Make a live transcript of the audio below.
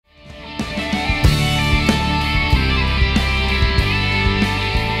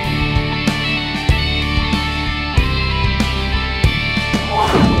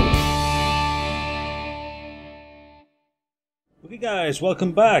Guys,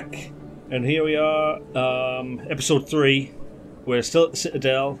 welcome back, and here we are, episode 3. We're still at the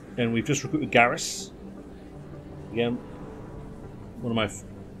Citadel, and we've just recruited Garrus. Again, one of my,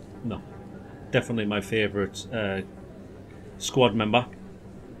 definitely my favourite squad member.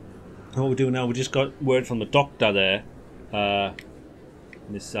 And what we're doing now, we just got word from the doctor there,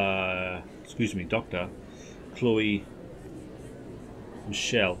 Doctor Chloe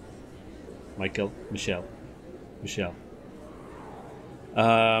Michelle,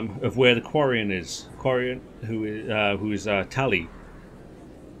 of where the Quarian is. Quarian, who is Tali.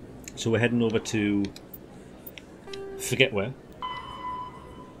 So we're heading over to forget where.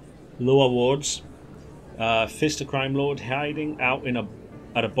 Lower wards. Fist, a crime lord, hiding out in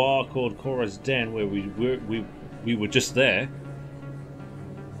at a bar called Cora's Den, where we were just there.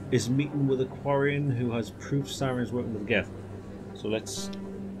 Is meeting with a Quarian who has proof Siren's working with Geth. So let's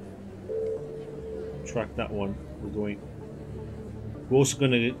track that one. We're also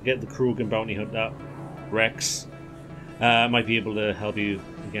going to get the Krogan bounty hunter, Rex. Might be able to help you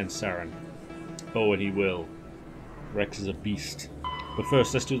against Siren. Oh, and he will. Rex is a beast. But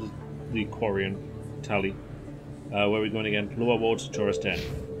first, let's do the Quarian, Tali. Where are we going again? Lower wards, Taurus 10.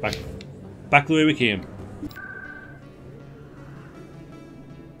 Back the way we came.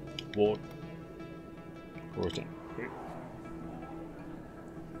 Ward. Taurus 10. Great.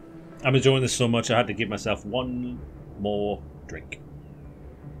 I'm enjoying this so much, I had to give myself one more drink.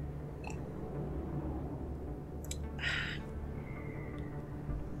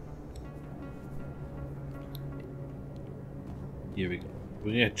 Here we go.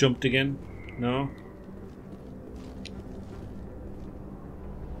 We're gonna get jumped again? No?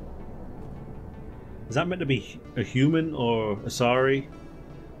 Is that meant to be a human or a Asari?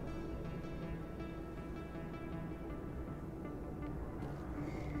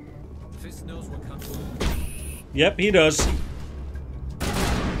 Fist knows what comes. Yep, he does.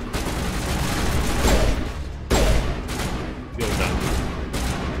 Go down.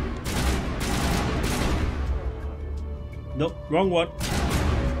 Nope, wrong one.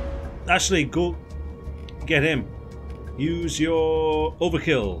 Ashley, go get him. Use your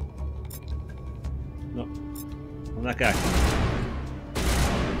overkill. No, on that guy.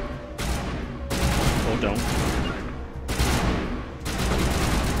 Or don't.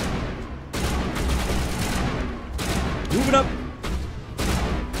 Move it up.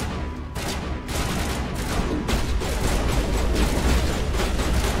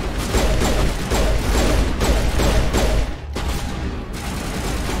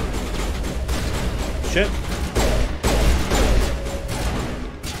 Shit.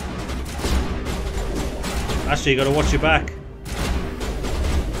 Actually, you gotta watch your back.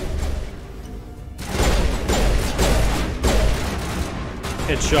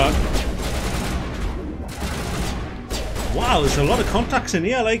 Headshot. Wow, there's a lot of contacts in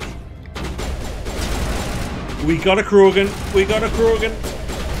here, like. We got a Krogan. We got a Krogan.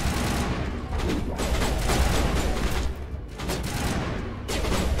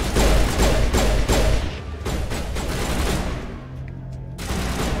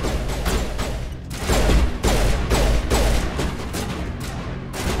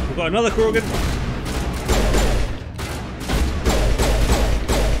 We got another Krogan.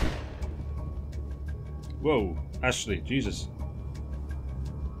 Whoa. Ashley, Jesus.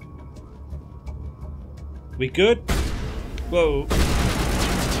 We good? Whoa.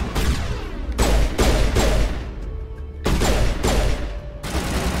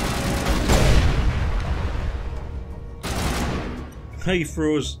 He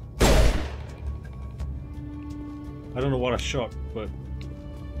froze. I don't know what I shot, but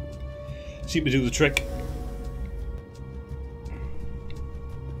seemed to do the trick.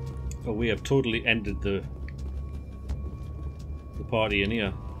 Oh, we have totally ended the party in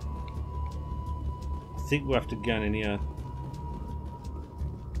here. I think we'll have to gun in here.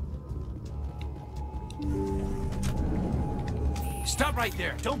 Stop right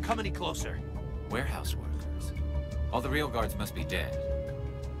there! Don't come any closer! Warehouse workers. All the real guards must be dead.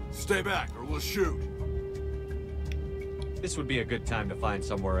 Stay back or we'll shoot. This would be a good time to find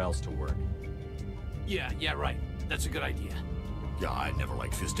somewhere else to work. Yeah, right. That's a good idea. Yeah, I never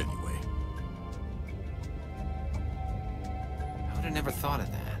liked Fist anyway. I would have never thought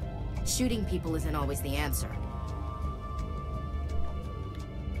of that. Shooting people isn't always the answer.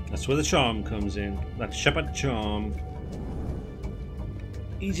 That's where the charm comes in. That shepherd charm.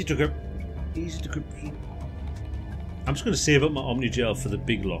 Easy to grip. Easy to grip. I'm just going to save up my Omni Gel for the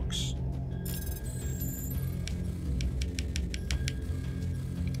big locks.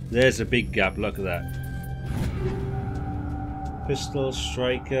 There's a big gap, look at that. Pistol,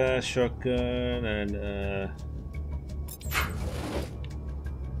 striker, shotgun, and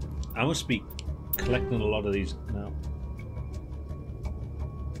I must be collecting a lot of these now.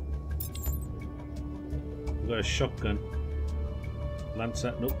 We've got a shotgun.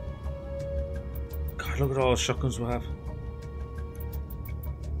 Lancer, nope. God, look at all the shotguns we have.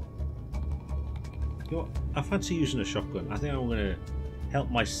 You know what? I fancy using a shotgun. I think I'm going to help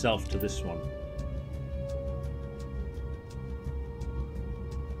myself to this one.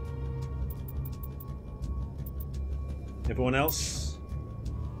 Everyone else,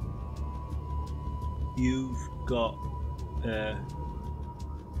 you've got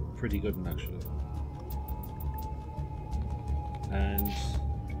pretty good one actually. And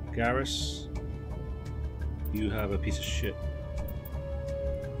Garrus, you have a piece of shit.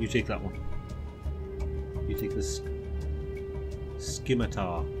 You take that one. You take this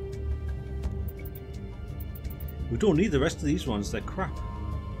scimitar. We don't need the rest of these ones, they're crap.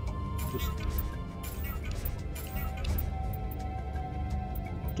 Just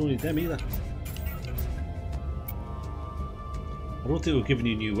don't need them either. I don't think we're giving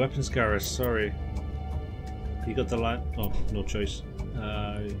you new weapons, Garrus, sorry. You got the light. Oh, no choice.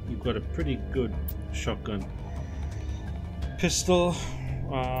 You've got a pretty good shotgun. Pistol.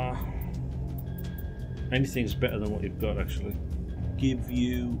 Anything's better than what you've got, actually. Give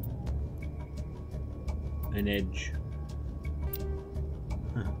you an edge.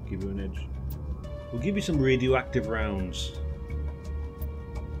 Give you an edge. We'll give you some radioactive rounds.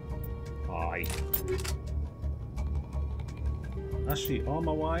 Aye. Actually,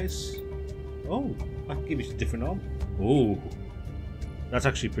 armor-wise, oh, I can give you a different arm. Oh, that's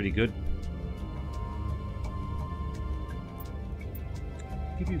actually pretty good.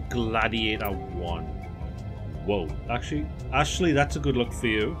 Give you Gladiator 1. Whoa, actually, that's a good look for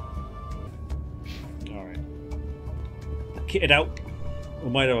you. All right, kit it out.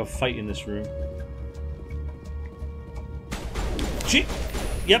 We might have a fight in this room. Shit.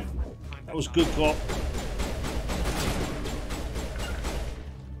 Yep, that was good call.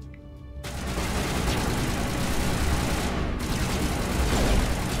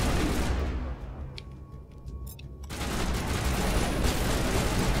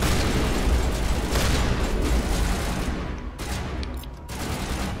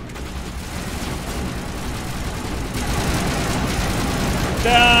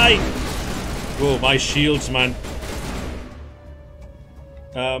 Die! Oh, my shields, man.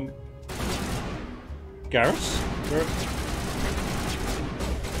 Garrus? Where?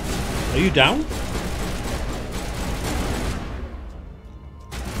 Are you down?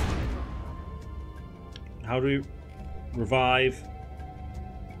 How do we revive?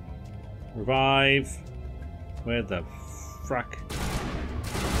 Revive? Where the frack?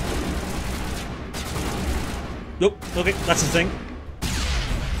 Nope, okay, that's the thing.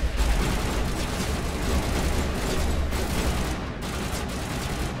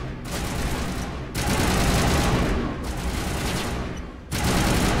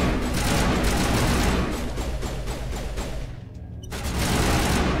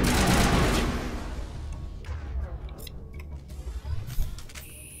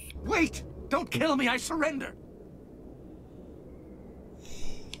 Wait! Don't kill me, I surrender!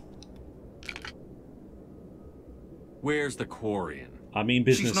 Where's the Quarian? I mean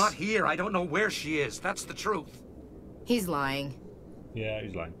business. She's not here. I don't know where she is. That's the truth. He's lying. Yeah,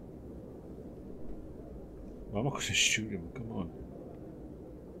 he's lying. Well, I'm not going to shoot him. Come on.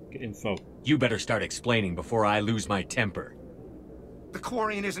 Get info. You better start explaining before I lose my temper. The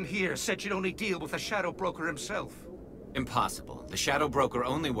Quarian isn't here. Said she'd only deal with the Shadow Broker himself. Impossible. The Shadow Broker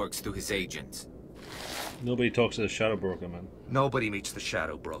only works through his agents. Nobody talks to the Shadow Broker, man. Nobody meets the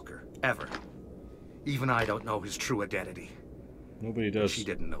Shadow Broker. Ever. Even I don't know his true identity. Nobody does. She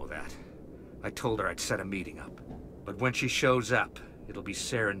didn't know that. I told her I'd set a meeting up. But when she shows up, it'll be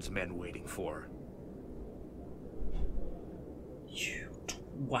Saren's men waiting for her. You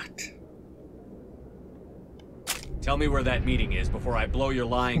what? Tell me where that meeting is before I blow your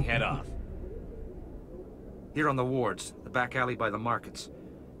lying head off. Here on the wards, the back alley by the markets.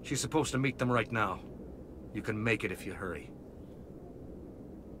 She's supposed to meet them right now. You can make it if you hurry.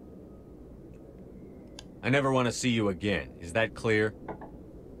 I never want to see you again. Is that clear?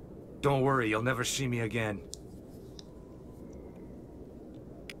 Don't worry, you'll never see me again.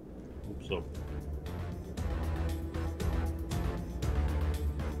 Hope so.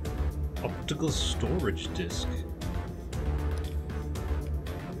 Optical storage disk.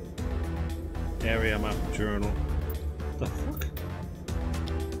 Area map journal. The fuck?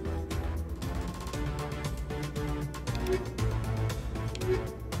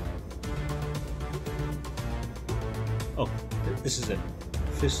 Oh, this is it.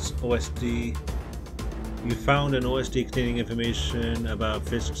 Fists OSD. You found an OSD containing information about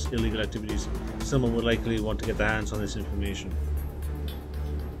Fisk's illegal activities. Someone would likely want to get their hands on this information.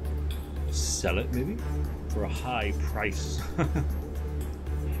 Sell it, maybe? For a high price.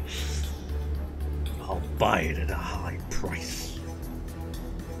 I'll buy it at a high price.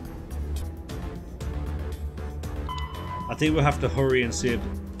 I think we'll have to hurry and save.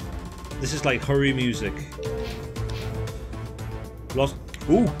 This is like hurry music. Lost.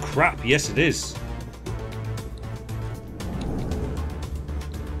 Ooh, crap. Yes, it is.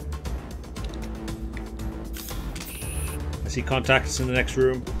 I see contacts in the next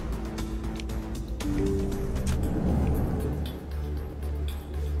room.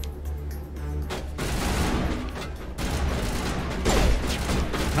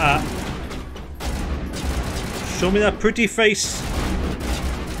 Ah. Show me that pretty face.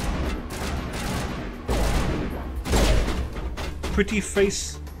 Pretty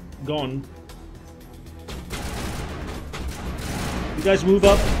face gone. You guys move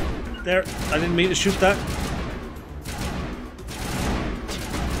up. There. I didn't mean to shoot that.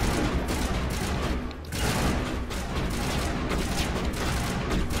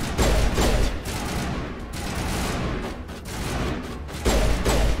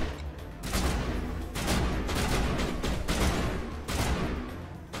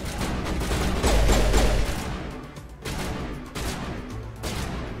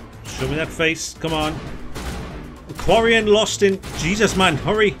 Show me that face. Come on. Quarian lost in. Jesus, man.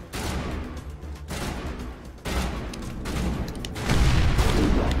 Hurry.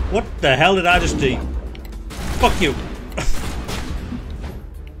 What the hell did I just do? Fuck you.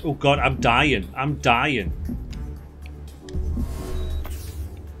 Oh god, I'm dying. I'm dying.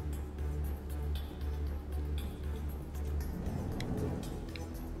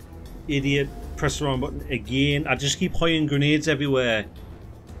 Idiot. Press the wrong button again. I just keep hoying grenades everywhere.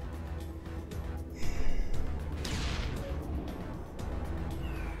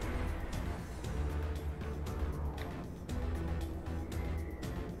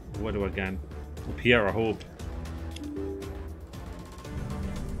 Where do I go? Up here, I hope.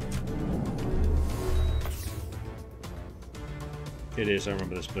 It is, I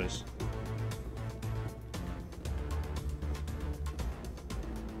remember this place.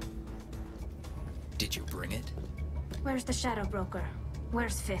 Did you bring it? Where's the Shadow Broker?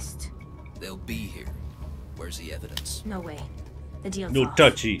 Where's Fist? They'll be here. Where's the evidence? No way. The deal's No off.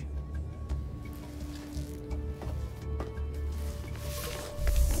 touchy.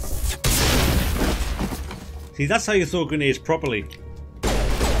 See, that's how you throw grenades properly.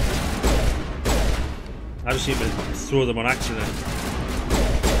 I just seem to throw them on accident.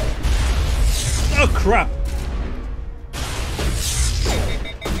 Oh crap!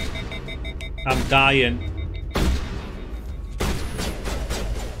 I'm dying.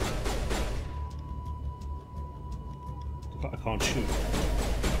 But I can't shoot.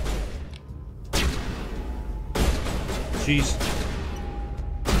 Jeez.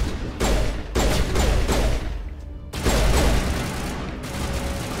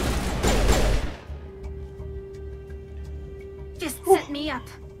 Fist set me up.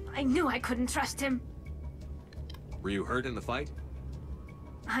 I knew I couldn't trust him. Were you hurt in the fight?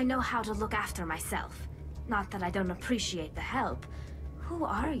 I know how to look after myself. Not that I don't appreciate the help. Who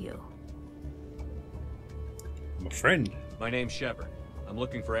are you? I'm a friend. My name's Shepard. I'm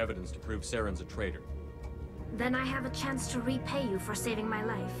looking for evidence to prove Saren's a traitor. Then I have a chance to repay you for saving my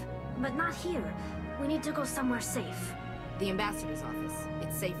life. But not here. We need to go somewhere safe. The ambassador's office.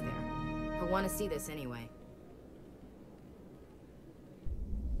 It's safe there. He'll want to see this anyway.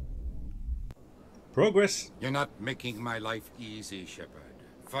 Progress. You're not making my life easy, Shepard.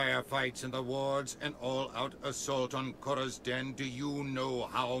 Firefights in the wards, an all-out assault on Korra's den. Do you know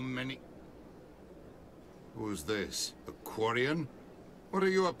how many... Who's this? A Quarian? What are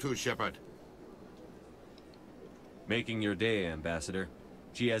you up to, Shepard? Making your day, Ambassador.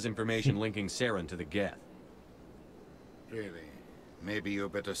 She has information linking Saren to the Geth. Really? Maybe you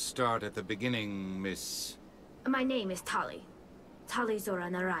better start at the beginning, Miss... My name is Tali. Tali Zora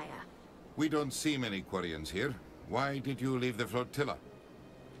Naraya. We don't see many Quarians here. Why did you leave the flotilla?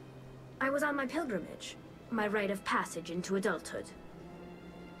 I was on my pilgrimage. My rite of passage into adulthood.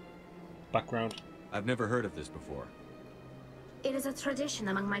 Background. I've never heard of this before. It is a tradition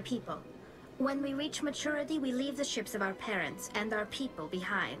among my people. When we reach maturity, we leave the ships of our parents and our people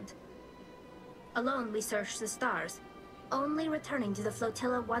behind. Alone, we search the stars, only returning to the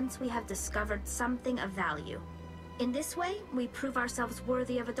flotilla once we have discovered something of value. In this way, we prove ourselves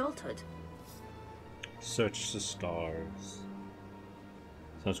worthy of adulthood. Search the stars.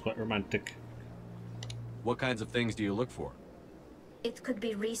 Sounds quite romantic. What kinds of things do you look for? It could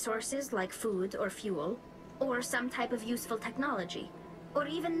be resources like food or fuel, or some type of useful technology, or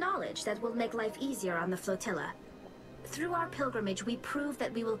even knowledge that will make life easier on the flotilla. Through our pilgrimage, we prove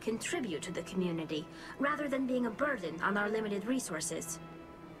that we will contribute to the community, rather than being a burden on our limited resources.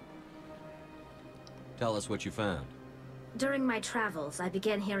 Tell us what you found. During my travels, I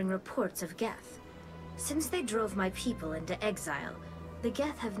began hearing reports of Geth. Since they drove my people into exile, the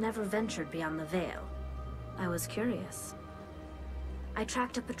Geth have never ventured beyond the Veil. I was curious. I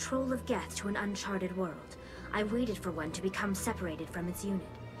tracked a patrol of Geth to an uncharted world. I waited for one to become separated from its unit.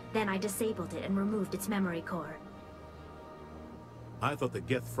 Then I disabled it and removed its memory core. I thought the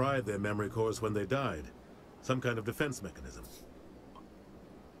Geth fried their memory cores when they died. Some kind of defense mechanism.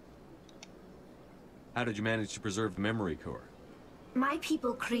 How did you manage to preserve the memory core? My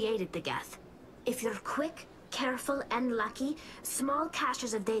people created the Geth. If you're quick, careful, and lucky, small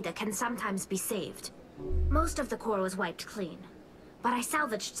caches of data can sometimes be saved. Most of the core was wiped clean, but I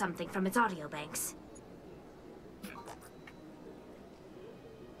salvaged something from its audio banks.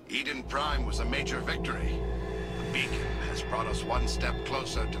 Eden Prime was a major victory. The beacon has brought us one step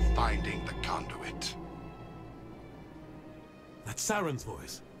closer to finding the conduit. That's Saren's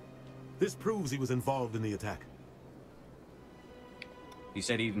voice. This proves he was involved in the attack. He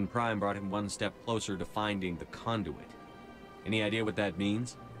said Eden Prime brought him one step closer to finding the conduit. Any idea what that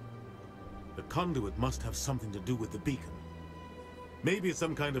means? The conduit must have something to do with the beacon. Maybe it's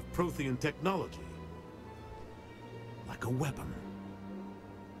some kind of Prothean technology. Like a weapon.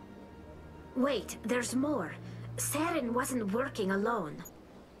 Wait, there's more. Saren wasn't working alone.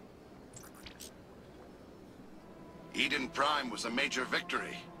 Eden Prime was a major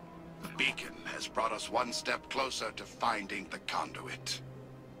victory. The beacon has brought us one step closer to finding the conduit.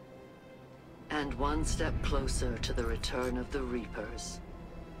 And one step closer to the return of the Reapers.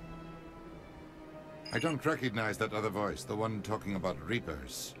 I don't recognize that other voice, the one talking about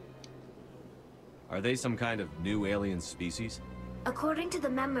Reapers. Are they some kind of new alien species? According to the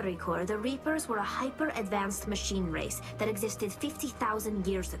memory core, the Reapers were a hyper-advanced machine race that existed 50,000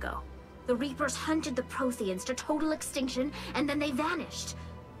 years ago. The Reapers hunted the Protheans to total extinction, and then they vanished.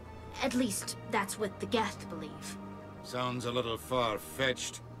 At least, that's what the Geth believe. Sounds a little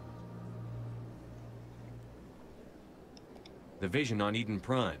far-fetched. The vision on Eden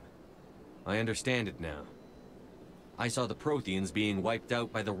Prime. I understand it now. I saw the Protheans being wiped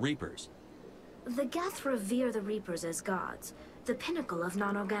out by the Reapers. The Geth revere the Reapers as gods, the pinnacle of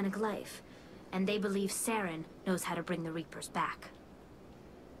non-organic life, and they believe Saren knows how to bring the Reapers back.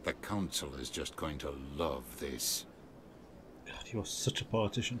 The Council is just going to love this. God, you're such a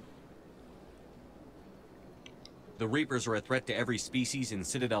politician. The Reapers are a threat to every species in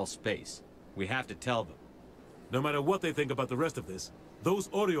Citadel space. We have to tell them. No matter what they think about the rest of this, those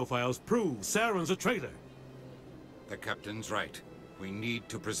audio files prove Saren's a traitor. The captain's right. We need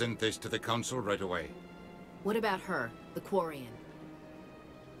to present this to the Council right away. What about her, the Quarian?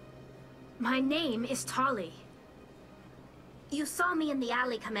 My name is Tali. You saw me in the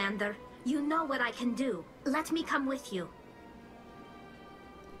alley, Commander. You know what I can do. Let me come with you.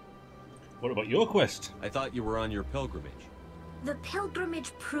 What about your quest? I thought you were on your pilgrimage. The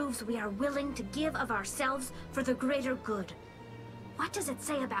pilgrimage proves we are willing to give of ourselves for the greater good. What does it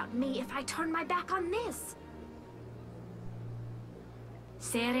say about me if I turn my back on this?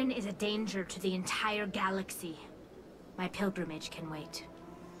 Saren is a danger to the entire galaxy. My pilgrimage can wait.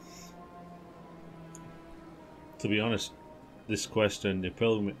 To be honest, this quest and the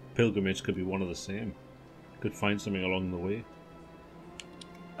pilgrimage could be one of the same. Could find something along the way.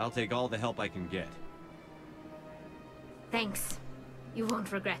 I'll take all the help I can get. Thanks. You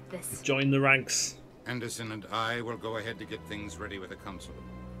won't regret this. Join the ranks. Anderson and I will go ahead to get things ready with the Council.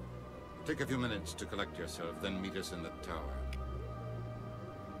 Take a few minutes to collect yourself, then meet us in the tower.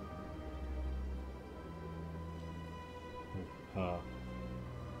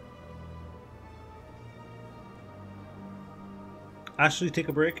 Ashley, take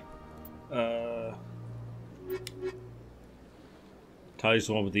a break. Tali's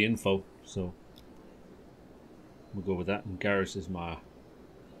the one with the info, so we'll go with that. And Garrus is my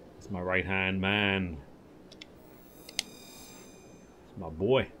right hand man. It's my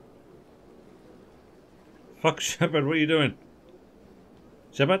boy. Fuck, Shepard, what are you doing?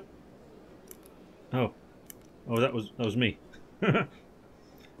 Shepard? Oh, that was me. I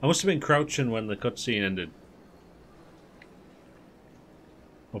must have been crouching when the cutscene ended.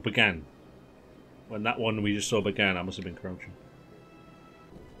 Or began. When that one we just saw began, I must have been crouching.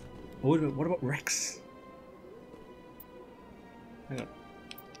 Oh, wait a minute, what about Rex? Hang on.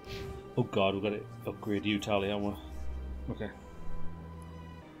 Oh god, we've got to upgrade you, Tali, haven't we? Okay.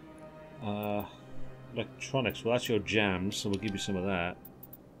 Electronics, well that's your jam, so we'll give you some of that.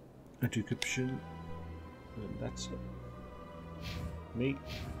 Anti-encryption. And that's me.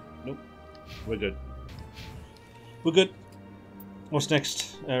 Nope. We're good. We're good. What's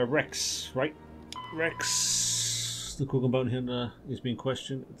next? Rex, right? Rex, the Cook and Bounty Hunter, is being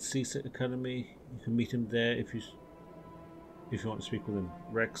questioned at the Seasick Academy. You can meet him there if you want to speak with him.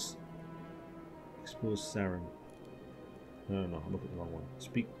 Rex, expose Saren. No, I'm looking at the wrong one.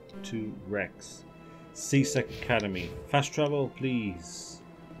 Speak to Rex. Seasick Academy. Fast travel, please.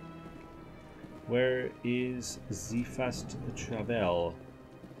 Where is the fast travel?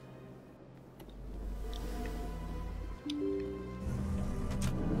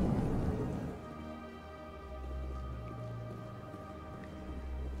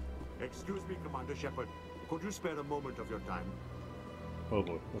 Excuse me, Commander Shepard. Could you spare a moment of your time? Oh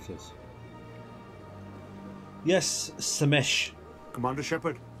boy, what's this? Yes, Samesh. Commander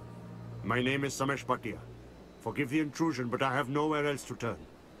Shepard, my name is Samesh Bhatia. Forgive the intrusion, but I have nowhere else to turn.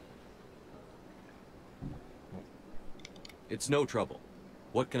 It's no trouble.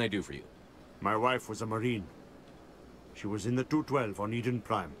 What can I do for you? My wife was a Marine. She was in the 212 on Eden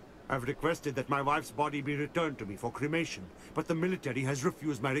Prime. I've requested that my wife's body be returned to me for cremation, but the military has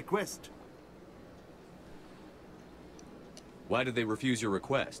refused my request. Why did they refuse your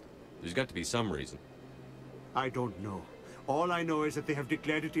request? There's got to be some reason. I don't know. All I know is that they have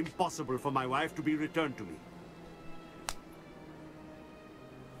declared it impossible for my wife to be returned to me.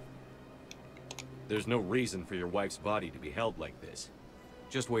 There's no reason for your wife's body to be held like this.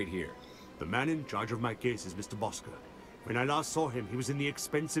 Just wait here. The man in charge of my case is Mr. Bosker. When I last saw him, he was in the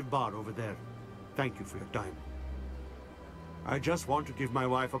expensive bar over there. Thank you for your time. I just want to give my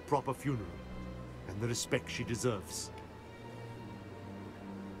wife a proper funeral, and the respect she deserves.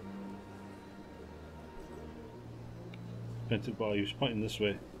 Expensive bar, he was pointing this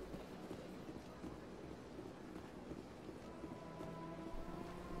way.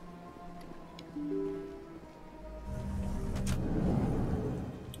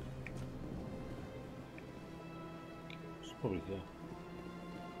 Probably there.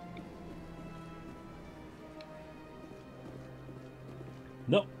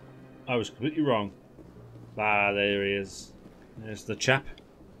 No, I was completely wrong. Ah, there he is. There's the chap.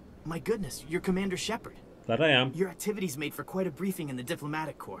 My goodness, you're Commander Shepard. That I am. Your activities made for quite a briefing in the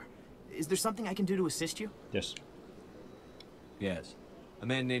diplomatic corps. Is there something I can do to assist you? Yes. Yes. A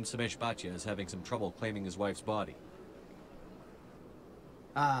man named Samesh Bhatia is having some trouble claiming his wife's body.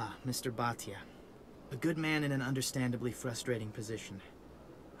 Ah, Mr. Bhatia. A good man in an understandably frustrating position.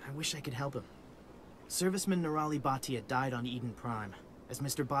 I wish I could help him. Serviceman Nirali Bhatia died on Eden Prime, as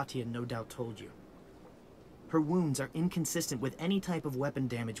Mr. Bhatia no doubt told you. Her wounds are inconsistent with any type of weapon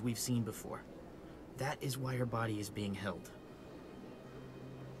damage we've seen before. That is why her body is being held.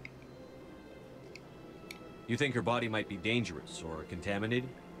 You think her body might be dangerous or contaminated?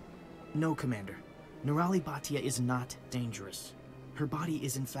 No, Commander. Nirali Bhatia is not dangerous. Her body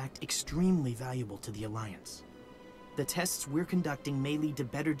is in fact extremely valuable to the Alliance. The tests we're conducting may lead to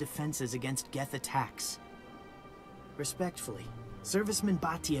better defenses against Geth attacks. Respectfully, Serviceman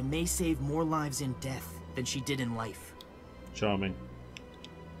Bhatia may save more lives in death than she did in life. Charming.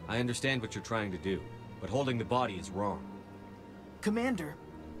 I understand what you're trying to do, but holding the body is wrong. Commander,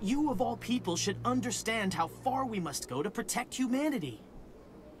 you of all people should understand how far we must go to protect humanity.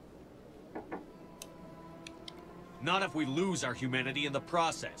 Not if we lose our humanity in the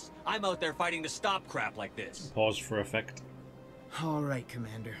process. I'm out there fighting to stop crap like this. Pause for effect. All right,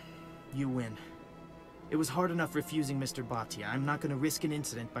 Commander. You win. It was hard enough refusing Mr. Bhatia. I'm not going to risk an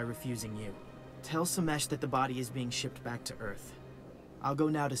incident by refusing you. Tell Samesh that the body is being shipped back to Earth. I'll go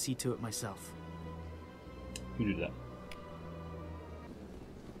now to see to it myself. You do that.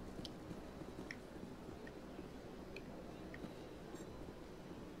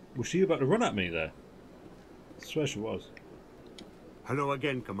 Was she about to run at me there? I swear she was. Hello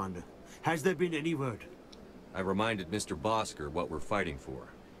again, Commander. Has there been any word? I reminded Mr. Bosker what we're fighting for.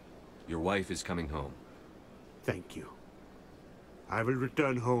 Your wife is coming home. Thank you. I will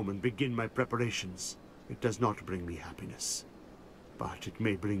return home and begin my preparations. It does not bring me happiness, but it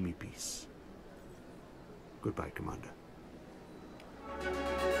may bring me peace. Goodbye, Commander.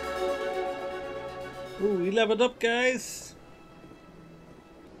 Ooh, we leveled up, guys!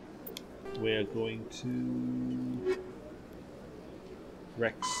 We're going to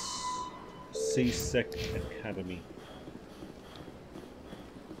Rex Seasick Academy.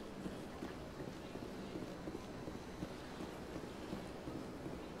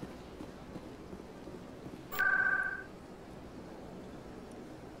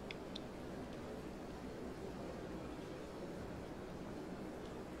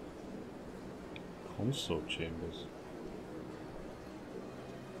 Console chambers.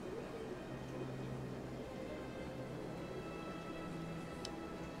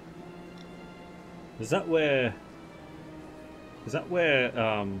 Is that where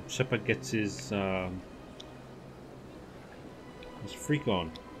Shepard gets his freak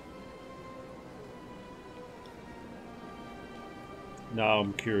on? Now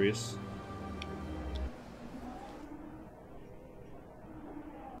I'm curious.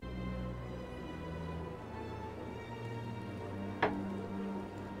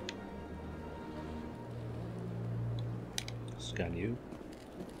 Scan you.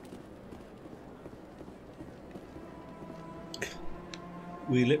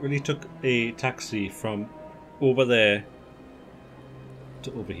 We literally took a taxi from over there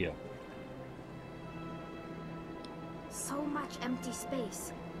to over here. So much empty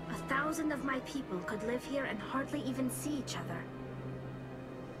space. 1,000 of my people could live here and hardly even see each other.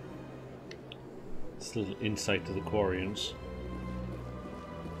 It's a little insight to the Quarians.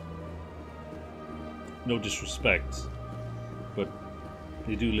 No disrespect, but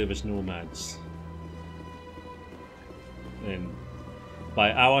they do live as nomads. And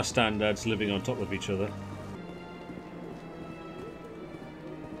by our standards, living on top of each other.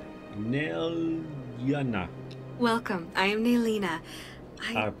 Nelyana. Welcome. I am Nelina.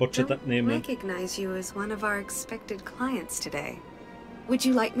 I butchered that name. I recognize you as one of our expected clients today. Would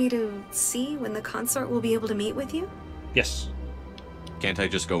you like me to see when the consort will be able to meet with you? Yes. Can't I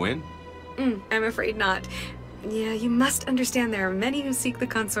just go in? I'm afraid not. Yeah, you must understand there are many who seek the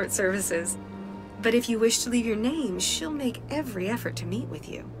consort services. But if you wish to leave your name, she'll make every effort to meet with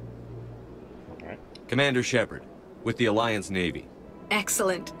you. Alright. Commander Shepard, with the Alliance Navy.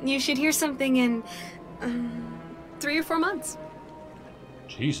 Excellent. You should hear something in 3 or 4 months.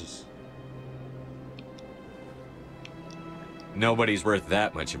 Jesus. Nobody's worth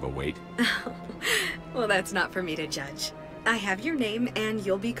that much of a wait. Well, that's not for me to judge. I have your name and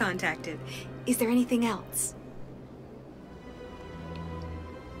you'll be contacted. Is there anything else?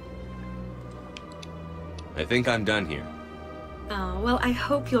 I think I'm done here. Oh, well, I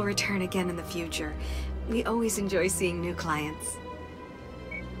hope you'll return again in the future. We always enjoy seeing new clients.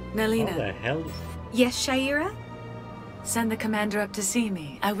 Nelina. What the hell? Yes, Shaira? Send the commander up to see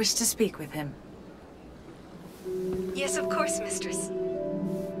me. I wish to speak with him. Yes, of course, mistress.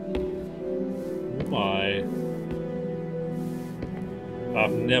 Oh my.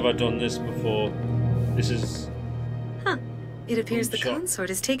 I've never done this before. This is... Huh. It appears the consort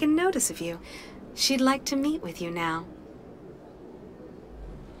has taken notice of you. She'd like to meet with you now.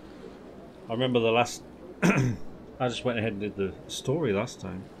 I remember the last... I just went ahead and did the story last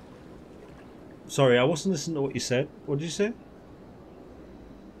time. Sorry, I wasn't listening to what you said. What did you say?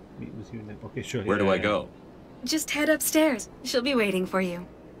 Meet with you now. Okay, sure. Where do I go? Just head upstairs. She'll be waiting for you.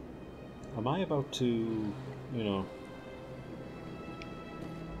 Am I about to, you know...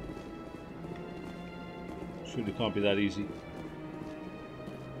 Surely it can't be that easy.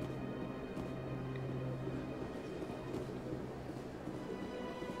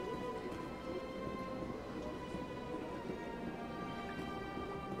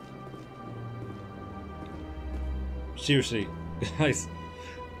 Seriously, guys,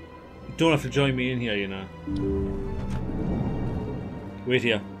 you don't have to join me in here, you know. Wait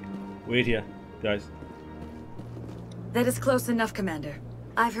here, guys. That is close enough, Commander.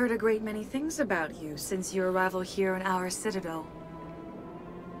 I've heard a great many things about you since your arrival here in our citadel.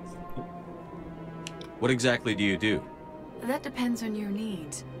 What exactly do you do? That depends on your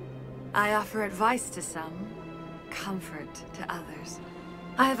needs. I offer advice to some, comfort to others.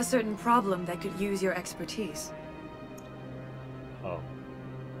 I have a certain problem that could use your expertise. Oh.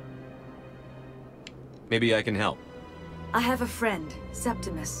 Maybe I can help. I have a friend,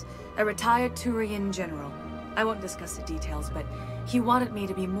 Septimus, a retired Turian general. I won't discuss the details, but he wanted me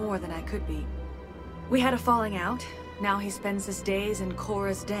to be more than I could be. We had a falling out. Now he spends his days in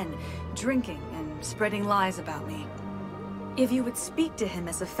Cora's den, drinking and spreading lies about me. If you would speak to him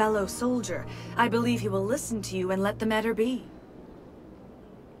as a fellow soldier, I believe he will listen to you and let the matter be.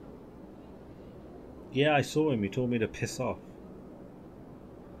 Yeah, I saw him. He told me to piss off.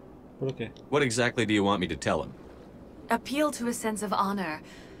 But okay. What exactly do you want me to tell him? Appeal to his sense of honor.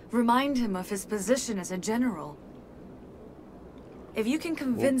 Remind him of his position as a general. If you can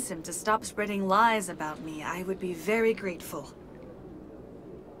convince him to stop spreading lies about me, I would be very grateful.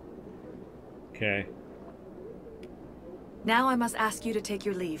 Okay. Now I must ask you to take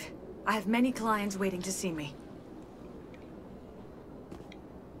your leave. I have many clients waiting to see me.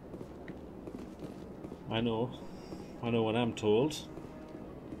 I know when I'm told.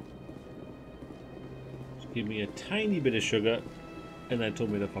 Just give me a tiny bit of sugar and then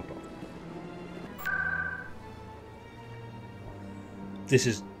told me to fuck off. This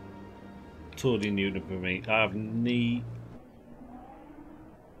is totally new for me. I have no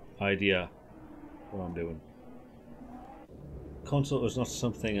idea what I'm doing. Console was not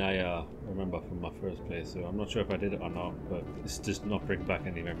something I remember from my first playthrough. I'm not sure if I did it or not, but this does not bring back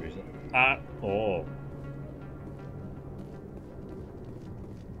any memories at all.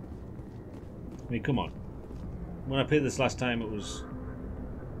 I mean, come on. When I played this last time, it was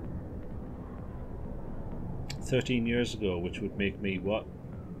 13 years ago, which would make me what?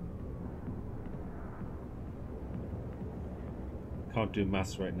 Can't do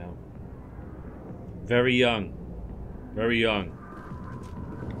maths right now. Very young. Very young.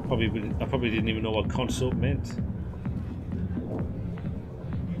 I probably didn't even know what console meant.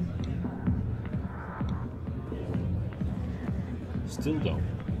 Still don't.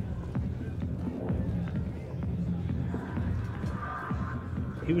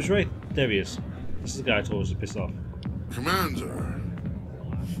 He was right. There he is. This is the guy I told us to piss off. Commander.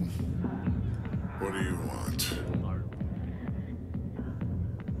 What do you want?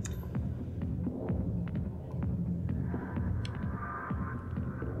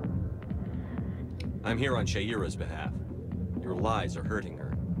 I'm here on Shaira's behalf. Your lies are hurting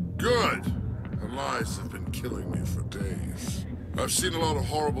her. Good! Her lies have been killing me for days. I've seen a lot of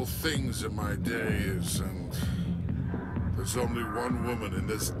horrible things in my days, and there's only one woman in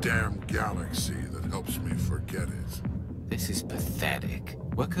this damn galaxy that helps me forget it. This is pathetic.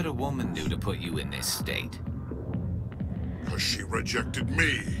 What could a woman do to put you in this state? Because she rejected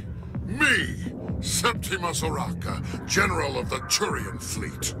me! Me! Septimus Oraka, General of the Turian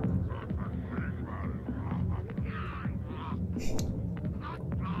Fleet!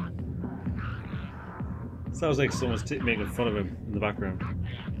 Sounds like someone's making fun of him in the background.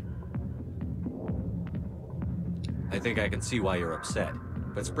 I think I can see why you're upset,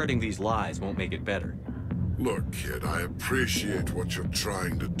 but spreading these lies won't make it better. Look, kid, I appreciate what you're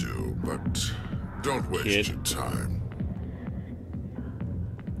trying to do, but don't waste your time.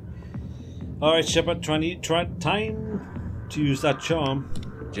 Alright, Shepard, try time to use that charm.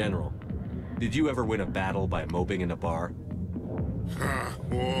 General, did you ever win a battle by moping in a bar? Ha,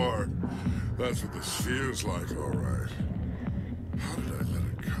 war. That's what this feels like, alright. How did I let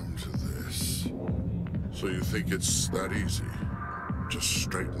it come to this? So you think it's that easy? Just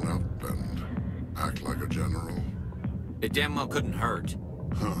straighten up and act like a general? It damn well couldn't hurt.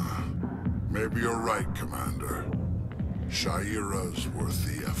 Huh. Maybe you're right, Commander. Shaira's worth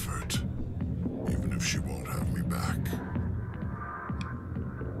the effort. Even if she won't have me back.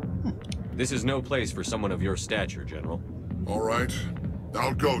 This is no place for someone of your stature, General. Alright.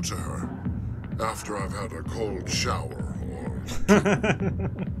 I'll go to her. After I've had a cold shower, or...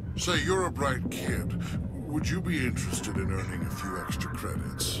 Say, you're a bright kid. Would you be interested in earning a few extra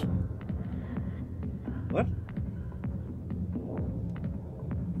credits? What?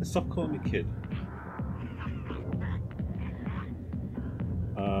 Stop calling me kid.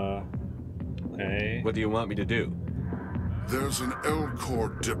 Okay. What do you want me to do? There's an L-Corps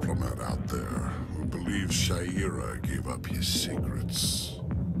diplomat out there who believes Shaira gave up his secrets.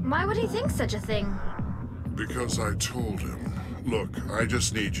 Why would he think such a thing? Because I told him. Look, I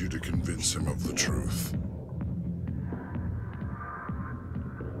just need you to convince him of the truth.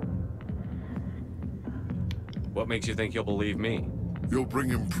 What makes you think he'll believe me? You'll bring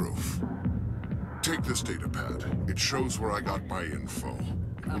him proof. Take this datapad. It shows where I got my info.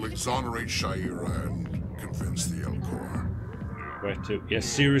 It will exonerate Shaira and convince the L-Corps. Right to yes,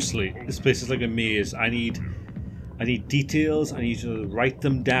 seriously. This place is like a maze. I need details. I need you to write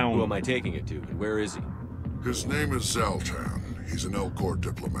them down. Who am I taking it to, and where is he? His name is Zaltan. He's an L-Corps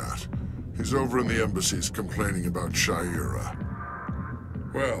diplomat. He's over in the embassies complaining about Shaira.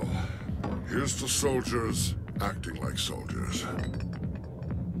 Well, here's to soldiers acting like soldiers.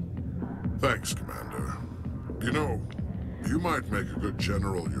 Thanks, Commander. You know, you might make a good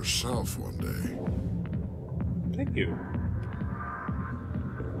general yourself one day. Thank you.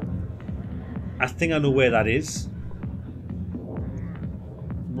 I think I know where that is.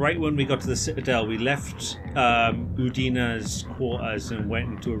 Right when we got to the Citadel, we left Udina's quarters and went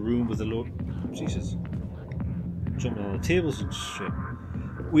into a room with a load... Jesus. Jumping on the tables and shit.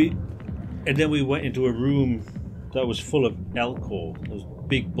 And then we went into a room that was full of L-Corps. Those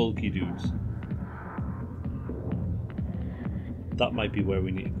big, bulky dudes. That might be where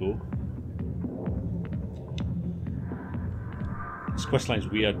we need to go. This questline's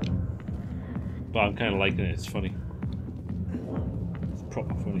weird. But I'm kind of liking it. It's funny. It's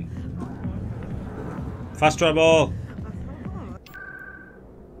proper funny. Fast travel!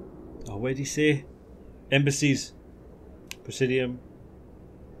 Oh, where did he say? Embassies. Presidium.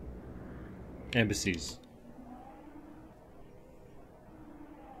 Embassies.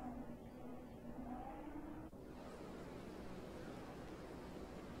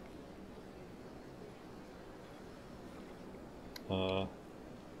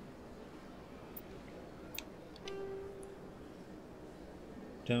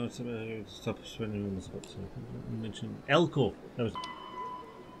 down. Stop spending this. You mentioned Elko. That was.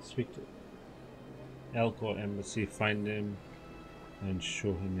 Speak to Elko Embassy. Find him and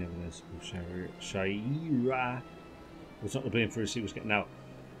show him the evidence of Shaira. Was not to blame for his secrets getting out.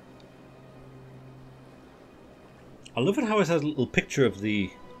 I love it how it has a little picture of the,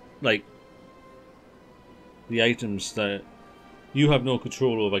 like, the items that you have no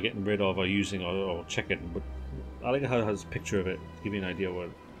control over getting rid of or using or checking, but I like how it has a picture of it to give you an idea what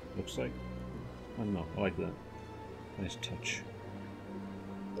it looks like. I don't know, I like that. Nice touch.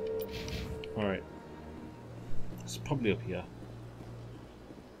 Alright. It's probably up here.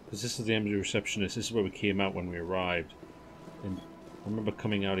 Because this is the embassy receptionist. This is where we came out when we arrived. And I remember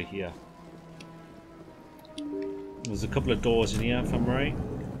coming out of here. There's a couple of doors in here, if I'm right.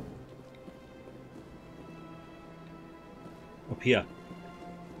 Up here.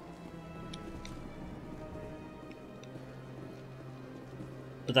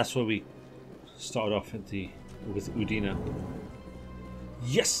 But that's where we started off at with Udina.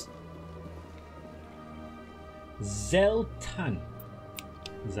 Yes! Zeltan.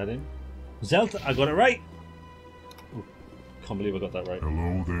 Is that him? Zeltan, I got it right! Oh, can't believe I got that right.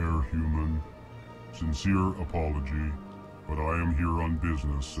 Hello there, human. Sincere apology, but I am here on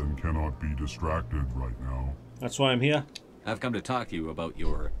business and cannot be distracted right now. That's why I'm here. I've come to talk to you about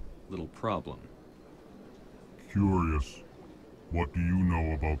your little problem. Curious. What do you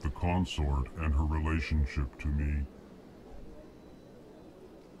know about the consort and her relationship to me?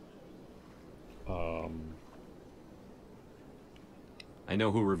 I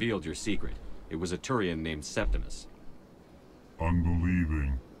know who revealed your secret. It was a Turian named Septimus.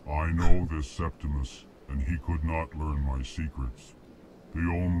 Unbelieving. I know this Septimus, and he could not learn my secrets. The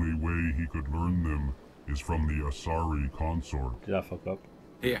only way he could learn them is from the Asari consort. Did I fuck up?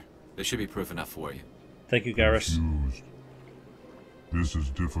 Here, there should be proof enough for you. Thank you, Garrus. Confused. This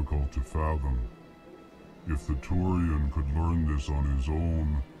is difficult to fathom. If the Turian could learn this on his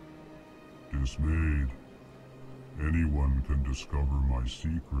own, dismayed, anyone can discover my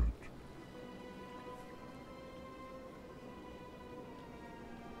secret.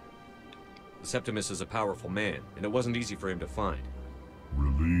 Septimus is a powerful man, and it wasn't easy for him to find.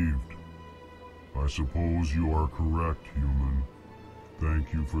 Relieved. I suppose you are correct, human.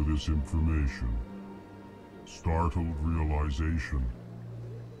 Thank you for this information. Startled realization.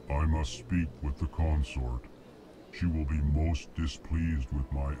 I must speak with the consort. She will be most displeased with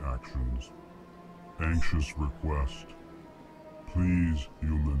my actions. Anxious request. Please,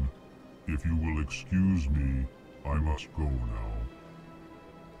 human, if you will excuse me, I must go now.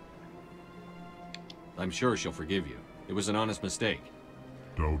 I'm sure she'll forgive you. It was an honest mistake.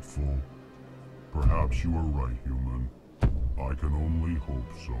 Doubtful. Perhaps you are right, human. I can only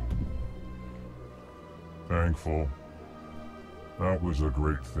hope so. Thankful. That was a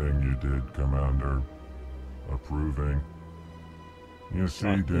great thing you did, Commander. Approving. You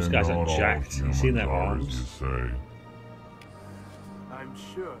see, these Din, guys not are all jacked. You humans seen their are arms? as you say. I'm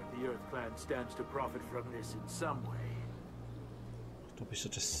sure the Earth Clan stands to profit from this in some way. Don't be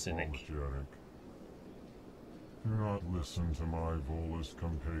such a cynic. Apologetic. Do not listen to my Volus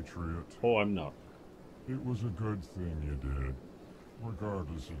compatriot. Oh, I'm not. It was a good thing you did,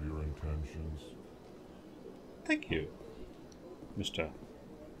 regardless of your intentions. Thank you, Mr.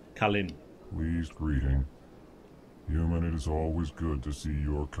 Kalin. Pleased greeting. Human, it is always good to see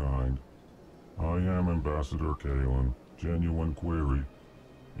your kind. I am Ambassador Kalen. Genuine query.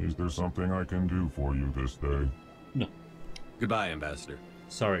 Is there something I can do for you this day? No. Goodbye, Ambassador.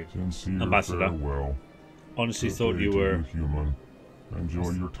 Sorry, Sincere Ambassador. farewell. Honestly Good thought day you to were... human.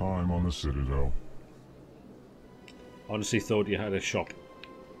 Enjoy your time on the Citadel. Honestly thought you had a shop.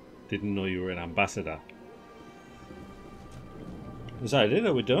 Didn't know you were an ambassador. Is that it?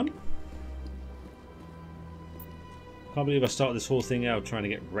 Are we done? Can't believe I started this whole thing out trying to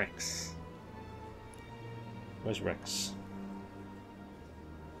get Rex. Where's Rex?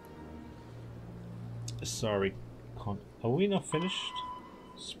 Sorry. Are we not finished?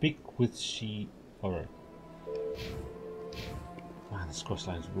 Speak with she... Alright. Man, this quest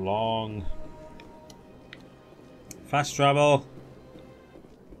line's long. Fast travel!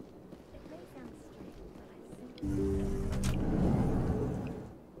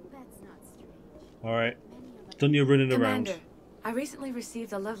 Alright. Done your running around. Commander, I recently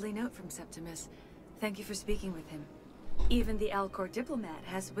received a lovely note from Septimus. Thank you for speaking with him. Even the Alcor diplomat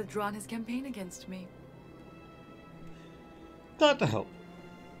has withdrawn his campaign against me. Glad to help.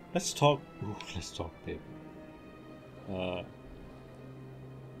 Let's talk. Ooh, let's talk, baby.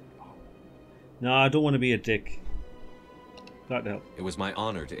 No, I don't want to be a dick. Glad to help. It was my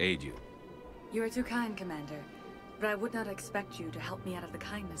honor to aid you. You are too kind, Commander. but I would not expect you to help me out of the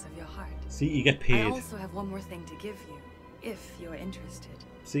kindness of your heart. See, you get paid. I also have one more thing to give you, if you're interested.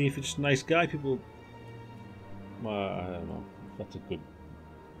 See, if you're just a nice guy, people... I don't know. That's a good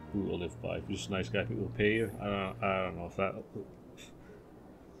rule to live by. If you're just a nice guy, people will pay you. I don't know if that...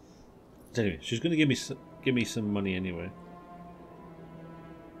 Anyway, she's going to give me some money anyway.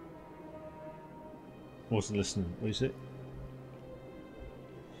 Wasn't listening. What is it?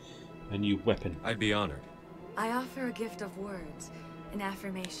 A new weapon. I'd be honored. I offer a gift of words, an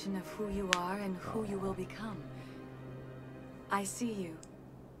affirmation of who you are and who you will become. I see you.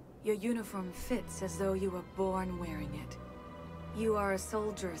 Your uniform fits as though you were born wearing it. You are a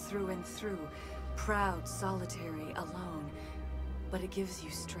soldier through and through, proud, solitary, alone, but it gives you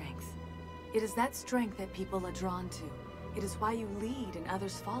strength. It is that strength that people are drawn to. It is why you lead and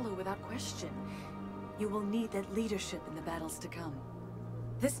others follow without question. You will need that leadership in the battles to come.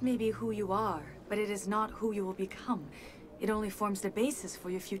 This may be who you are, but it is not who you will become. It only forms the basis for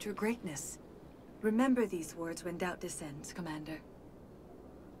your future greatness. Remember these words when doubt descends, Commander.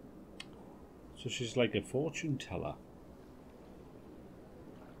 So she's like a fortune teller.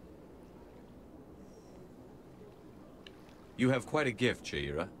 You have quite a gift,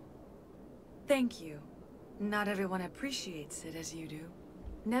 Jaira. Thank you. Not everyone appreciates it as you do.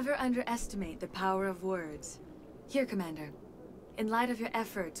 Never underestimate the power of words. Here, Commander. In light of your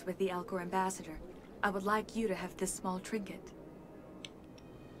efforts with the Alcor ambassador, I would like you to have this small trinket.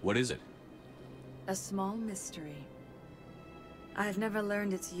 What is it? A small mystery. I have never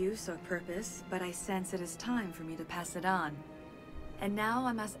learned its use or purpose, but I sense it is time for me to pass it on. And now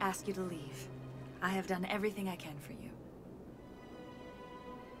I must ask you to leave. I have done everything I can for you.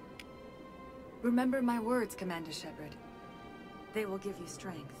 Remember my words, Commander Shepard. They will give you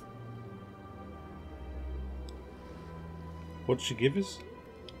strength. What did she give us?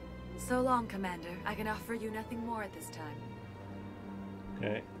 So long, Commander. I can offer you nothing more at this time.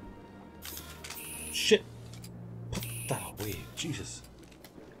 Okay. Shit! Put that away. Jesus.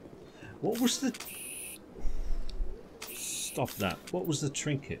 What was the... Stop that. What was the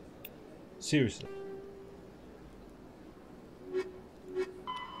trinket? Seriously.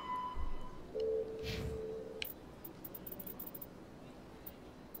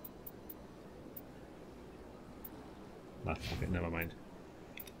 Ah, fuck it, never mind.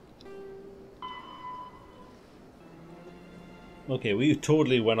 Okay, we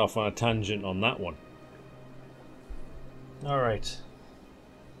totally went off on a tangent on that one. Alright.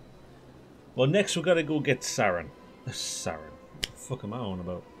 Well, next we've got to go get Saren. Saren. What the fuck am I on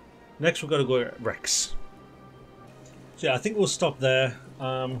about? Next we've got to go get Rex. So yeah, I think we'll stop there.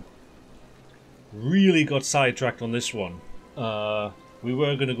 Really got sidetracked on this one. We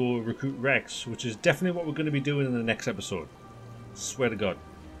were going to go recruit Rex, which is definitely what we're going to be doing in the next episode. Swear to God.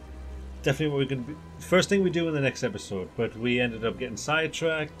 Definitely what we're going to be... First thing we do in the next episode, but we ended up getting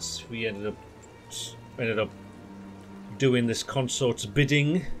sidetracked. We ended up doing this consort's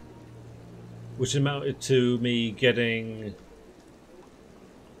bidding, which amounted to me getting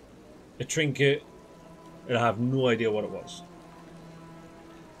a trinket, and I have no idea what it was.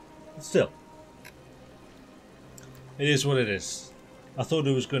 But still, it is what it is. I thought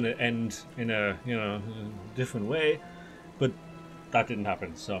it was going to end in a, different way, but that didn't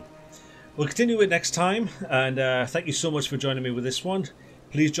happen. So we'll continue it next time, and thank you so much for joining me with this one.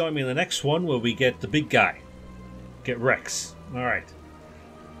 Please join me in the next one where we get the big guy, get Rex. All right,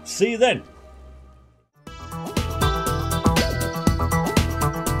 see you then.